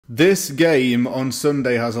This game on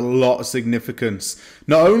Sunday has a lot of significance.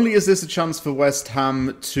 Not only is this a chance for West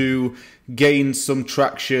Ham to gain some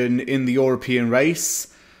traction in the European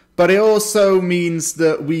race, but it also means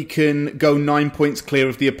that we can go 9 points clear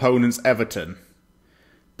of the opponents, Everton.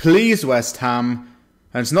 Please, West Ham,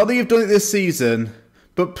 and it's not that you've done it this season,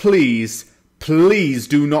 but please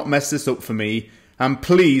do not mess this up for me, and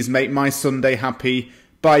please make my Sunday happy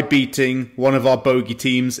by beating one of our bogey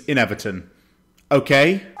teams in Everton.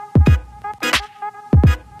 Okay?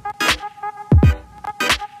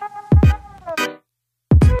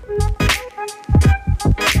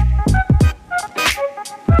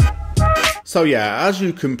 So yeah, as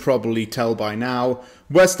you can probably tell by now,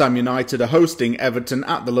 West Ham United are hosting Everton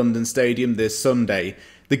at the London Stadium this Sunday.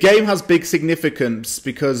 The game has big significance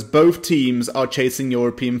because both teams are chasing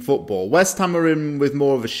European football. West Ham are in with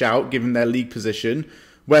more of a shout given their league position.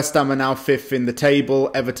 West Ham are now 5th in the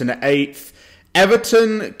table, Everton are 8th.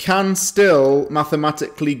 Everton can still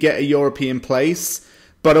mathematically get a European place,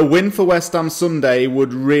 but a win for West Ham Sunday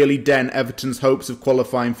would really dent Everton's hopes of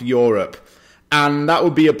qualifying for Europe. And that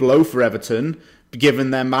would be a blow for Everton,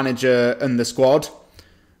 given their manager and the squad.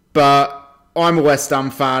 But I'm a West Ham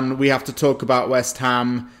fan. We have to talk about West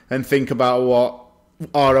Ham and think about what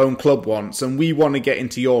our own club wants. And we want to get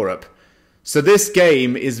into Europe. So this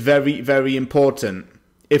game is very, very important.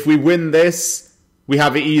 If we win this, we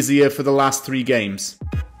have it easier for the last 3 games.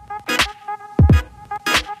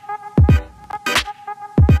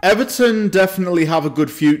 Everton definitely have a good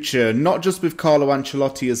future, not just with Carlo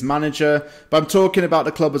Ancelotti as manager, but I'm talking about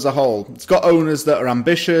the club as a whole. It's got owners that are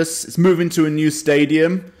ambitious, it's moving to a new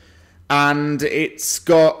stadium, and it's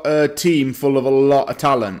got a team full of a lot of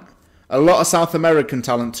talent. A lot of South American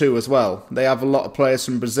talent too as well. They have a lot of players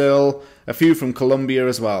from Brazil, a few from Colombia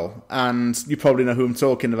as well. And you probably know who I'm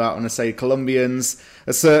talking about when I say Colombians.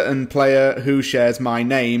 A certain player who shares my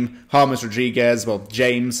name, James Rodriguez, well,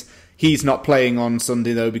 James. He's not playing on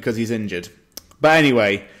Sunday, though, because he's injured. But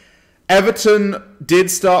anyway, Everton did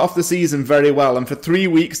start off the season very well, and for 3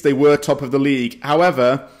 weeks they were top of the league.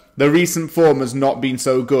 However, the recent form has not been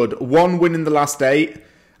so good. 1 win in the last 8,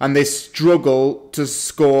 and they struggle to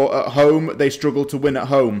score at home. They struggle to win at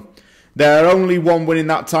home. Their only 1 win in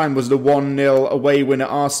that time was the 1-0 away win at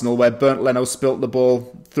Arsenal, where Bernd Leno spilt the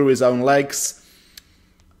ball through his own legs.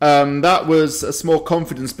 That was a small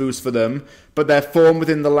confidence boost for them, but their form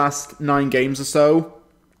within the last 9 games or so,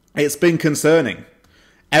 it's been concerning.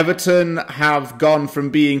 Everton have gone from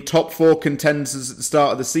being top 4 contenders at the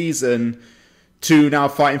start of the season to now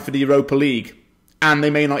fighting for the Europa League, and they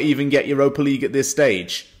may not even get Europa League at this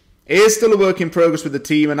stage. It is still a work in progress with the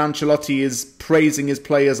team, and Ancelotti is praising his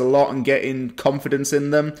players a lot and getting confidence in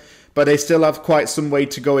them, but they still have quite some way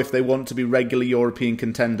to go if they want to be regular European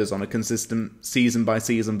contenders on a consistent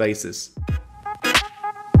season-by-season basis.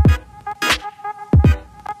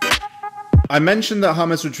 I mentioned that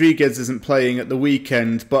James Rodriguez isn't playing at the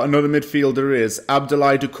weekend, but another midfielder is,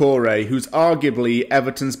 Abdoulaye Doucouré, who's arguably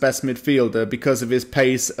Everton's best midfielder because of his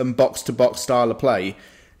pace and box-to-box style of play.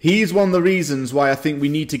 He's one of the reasons why I think we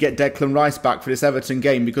need to get Declan Rice back for this Everton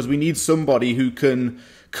game, because we need somebody who can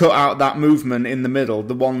cut out that movement in the middle,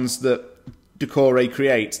 the ones that Doucouré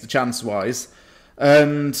creates, the chance-wise.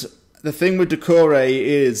 And the thing with Doucouré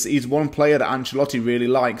is he's one player that Ancelotti really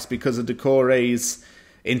likes because of Doucouré's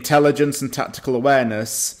intelligence and tactical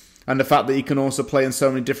awareness, and the fact that he can also play in so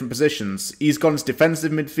many different positions. He's gone as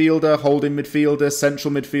defensive midfielder, holding midfielder,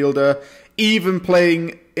 central midfielder, even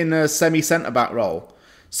playing in a semi-centre-back role.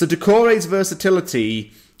 So Doucouré's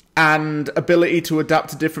versatility and ability to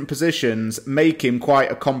adapt to different positions make him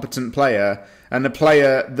quite a competent player, and a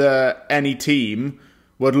player that any team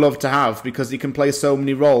would love to have because he can play so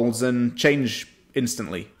many roles and change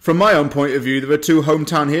instantly. From my own point of view, there are 2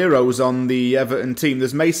 hometown heroes on the Everton team.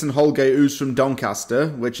 There's Mason Holgate, who's from Doncaster,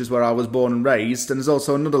 which is where I was born and raised, and there's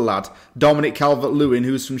also another lad, Dominic Calvert-Lewin,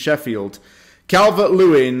 who's from Sheffield.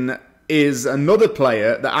 Calvert-Lewin is another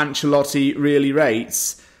player that Ancelotti really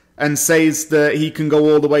rates and says that he can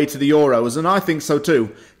go all the way to the Euros, and I think so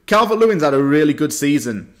too. Calvert-Lewin's had a really good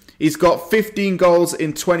season. He's got 15 goals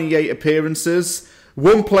in 28 appearances,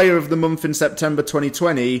 won Player of the Month in September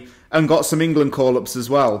 2020, and got some England call-ups as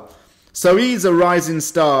well. So he's a rising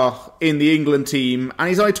star in the England team, and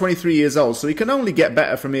he's only 23 years old, so he can only get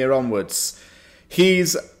better from here onwards.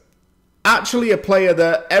 He's actually a player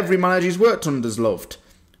that every manager he's worked under's loved.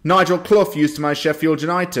 Nigel Clough used to manage Sheffield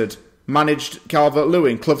United, managed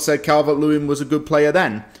Calvert-Lewin. Clough said Calvert-Lewin was a good player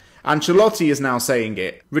then. Ancelotti is now saying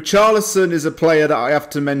it. Richarlison is a player that I have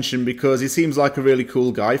to mention because he seems like a really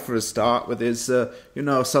cool guy for a start, with his,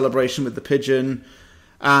 celebration with the pigeon,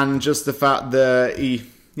 and just the fact that he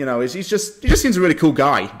You know, he just seems a really cool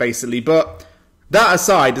guy, basically. But that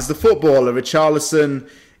aside, as the footballer, Richarlison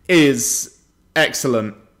is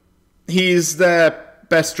excellent. He's their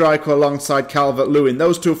best striker alongside Calvert-Lewin.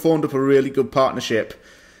 Those two have formed up a really good partnership.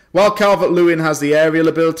 While Calvert-Lewin has the aerial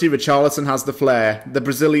ability, Richarlison has the flair, the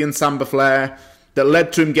Brazilian samba flair, that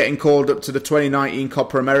led to him getting called up to the 2019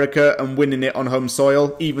 Copa America and winning it on home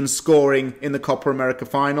soil, even scoring in the Copa America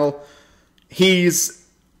final. He's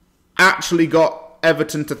actually got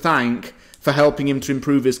Everton to thank for helping him to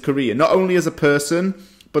improve his career, not only as a person,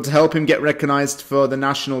 but to help him get recognised for the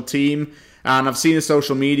national team. And I've seen his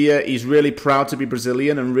social media, he's really proud to be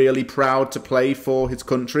Brazilian and really proud to play for his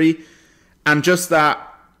country. And just that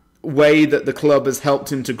way that the club has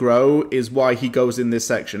helped him to grow is why he goes in this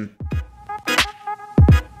section.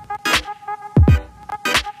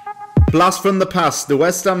 Blast from the past, the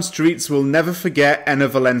West Ham streets will never forget Enner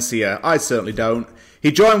Valencia. I certainly don't.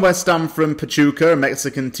 He joined West Ham from Pachuca, a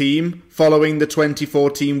Mexican team, following the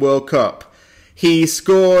 2014 World Cup. He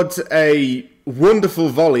scored a wonderful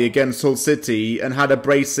volley against Hull City and had a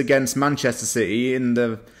brace against Manchester City in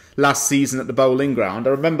the last season at the Bowling Ground. I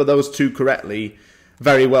remember those two correctly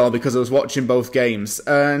very well because I was watching both games.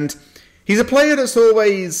 And he's a player that's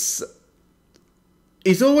always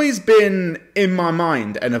been in my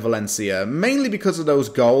mind, Enner Valencia, mainly because of those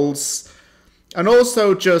goals and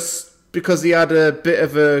also just because he had a bit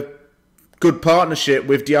of a good partnership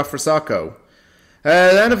with Diafra Sakho.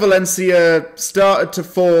 Enner Valencia started to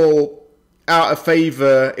fall out of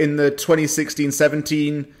favour in the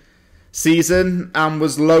 2016-17 season and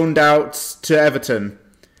was loaned out to Everton.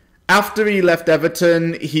 After he left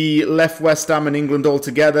Everton, he left West Ham and England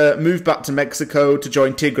altogether, moved back to Mexico to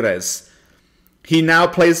join Tigres. He now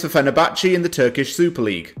plays for Fenerbahce in the Turkish Super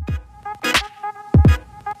League.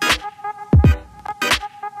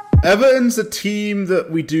 Everton's a team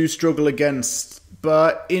that we do struggle against,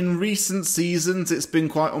 but in recent seasons it's been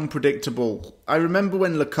quite unpredictable. I remember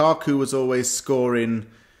when Lukaku was always scoring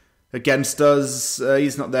against us.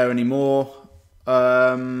 He's not there anymore.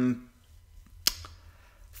 For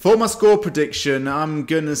my score prediction, I'm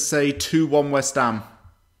going to say 2-1 West Ham.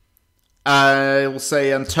 I will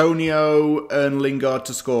say Antonio and Lingard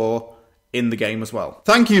to score in the game as well.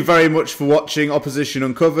 Thank you very much for watching Opposition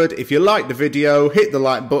Uncovered. If you liked the video, hit the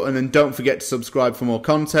like button and don't forget to subscribe for more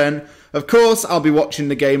content. Of course, I'll be watching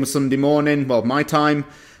the game Sunday morning, well, my time,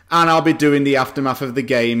 and I'll be doing the aftermath of the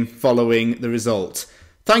game following the result.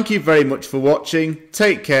 Thank you very much for watching,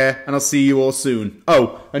 take care, and I'll see you all soon.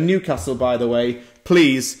 Oh, and Newcastle, by the way,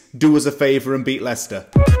 please do us a favour and beat Leicester.